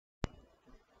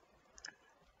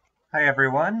Hi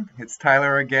everyone, it's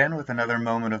Tyler again with another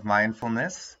moment of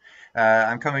mindfulness.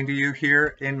 I'm coming to you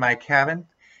here in my cabin,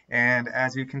 and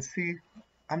as you can see,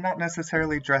 I'm not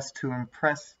necessarily dressed to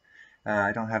impress.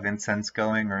 I don't have incense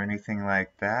going or anything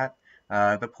like that.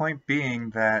 The point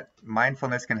being that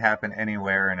mindfulness can happen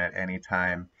anywhere and at any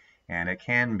time, and it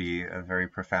can be a very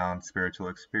profound spiritual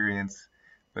experience,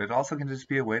 but it also can just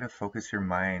be a way to focus your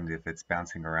mind if it's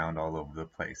bouncing around all over the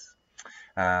place.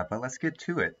 But let's get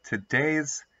to it.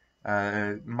 Today's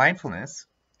mindfulness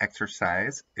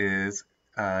exercise is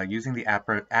using the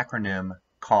acronym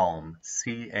C.A.L.M,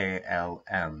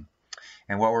 C-A-L-M.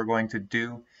 And what we're going to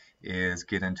do is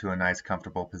get into a nice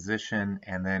comfortable position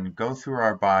and then go through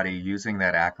our body using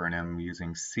that acronym,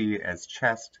 using C as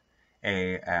chest,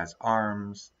 A as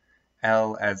arms,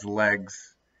 L as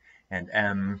legs, and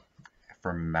M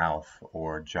for mouth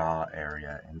or jaw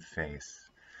area and face.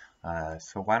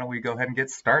 So why don't we go ahead and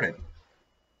get started?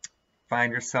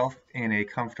 Find yourself in a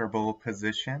comfortable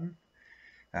position.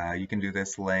 You can do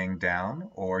this laying down,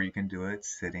 or you can do it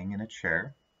sitting in a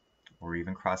chair, or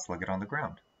even cross-legged on the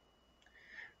ground.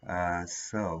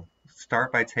 So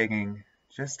start by taking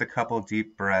just a couple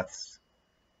deep breaths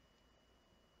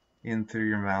in through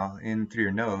your mouth, in through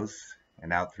your nose,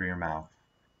 and out through your mouth.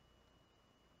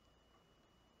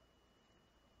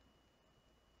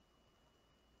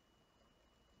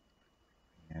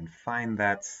 And find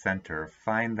that center,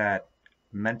 find that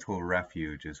mental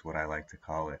refuge is what I like to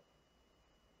call it.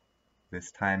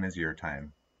 This time is your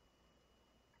time.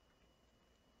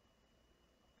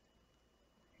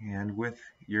 And with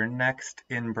your next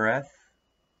in-breath,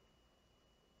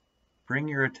 bring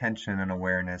your attention and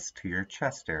awareness to your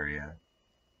chest area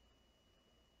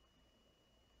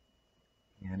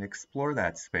and explore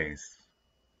that space.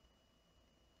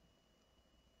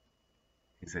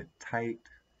 Is it tight?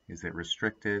 Is it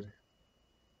restricted?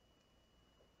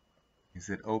 Is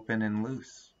it open and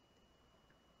loose?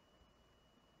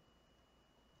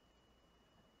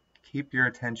 Keep your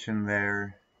attention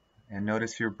there and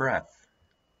notice your breath.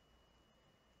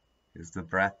 Is the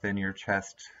breath in your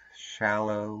chest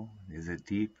shallow? Is it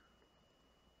deep?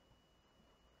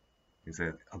 Is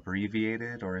it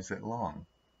abbreviated or is it long?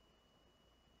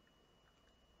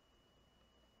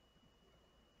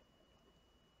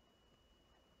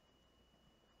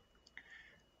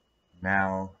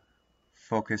 Now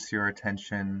focus your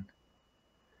attention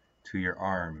to your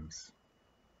arms.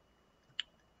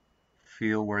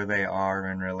 Feel where they are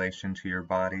in relation to your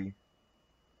body.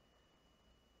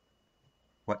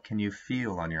 What can you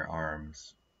feel on your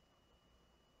arms?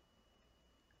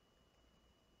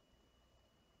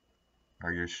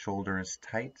 Are your shoulders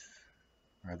tight?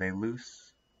 Are they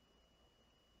loose?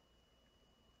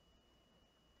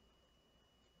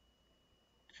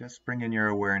 Just bring in your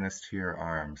awareness to your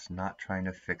arms, not trying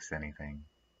to fix anything.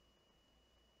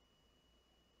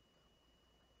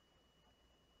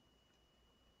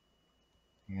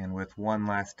 And with one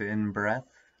last in-breath,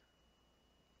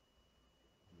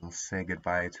 we'll say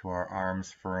goodbye to our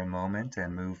arms for a moment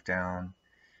and move down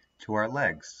to our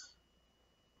legs.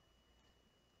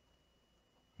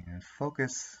 And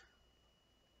focus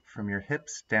from your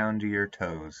hips down to your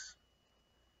toes.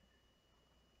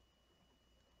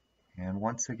 And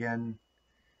once again,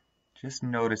 just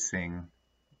noticing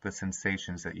the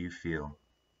sensations that you feel.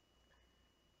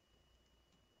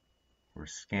 We're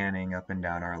scanning up and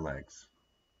down our legs.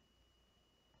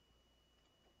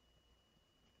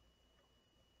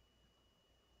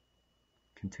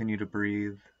 Continue to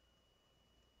breathe.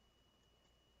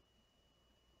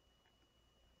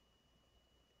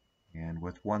 And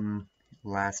with one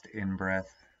last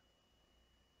in-breath,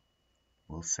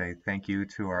 we'll say thank you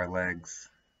to our legs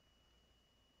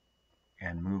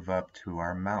and move up to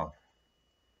our mouth,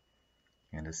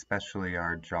 and especially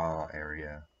our jaw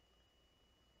area.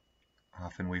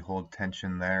 Often we hold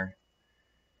tension there.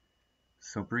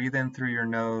 So breathe in through your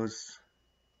nose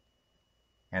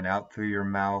and out through your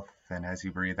mouth, and as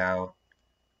you breathe out,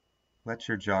 let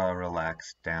your jaw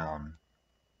relax down.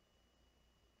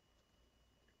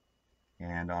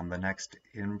 And on the next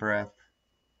in-breath,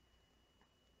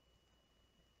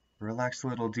 relax a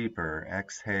little deeper.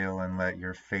 Exhale and let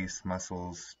your face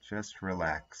muscles just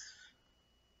relax.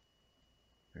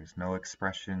 There's no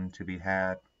expression to be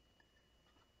had.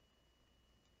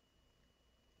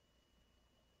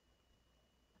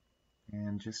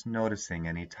 And just noticing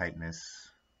any tightness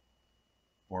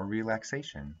or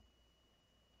relaxation.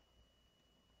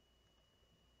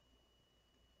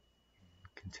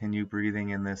 Continue breathing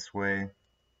in this way,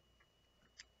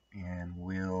 and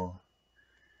we'll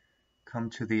come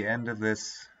to the end of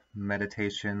this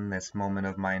meditation, this moment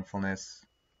of mindfulness.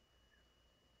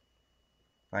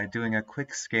 by doing a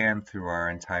quick scan through our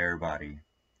entire body,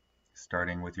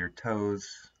 starting with your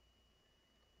toes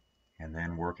and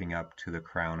then working up to the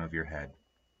crown of your head.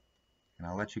 And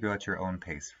I'll let you go at your own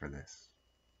pace for this.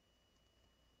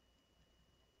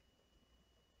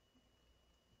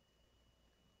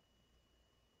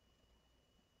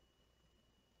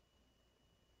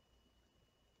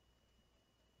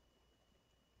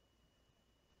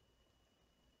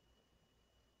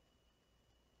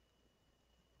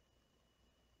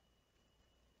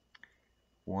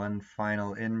 One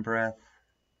final in-breath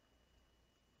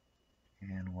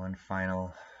and one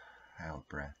final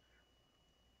out-breath.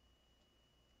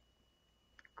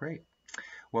 Great.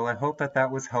 Well, I hope that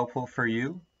that was helpful for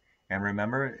you. And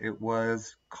remember, it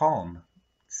was C.A.L.M.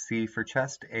 C for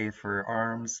chest, A for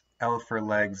arms, L for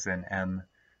legs, and M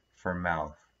for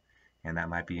mouth. And that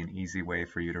might be an easy way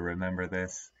for you to remember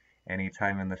this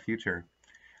anytime in the future.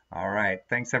 All right.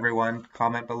 Thanks, everyone.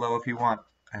 Comment below if you want.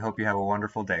 I hope you have a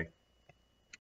wonderful day.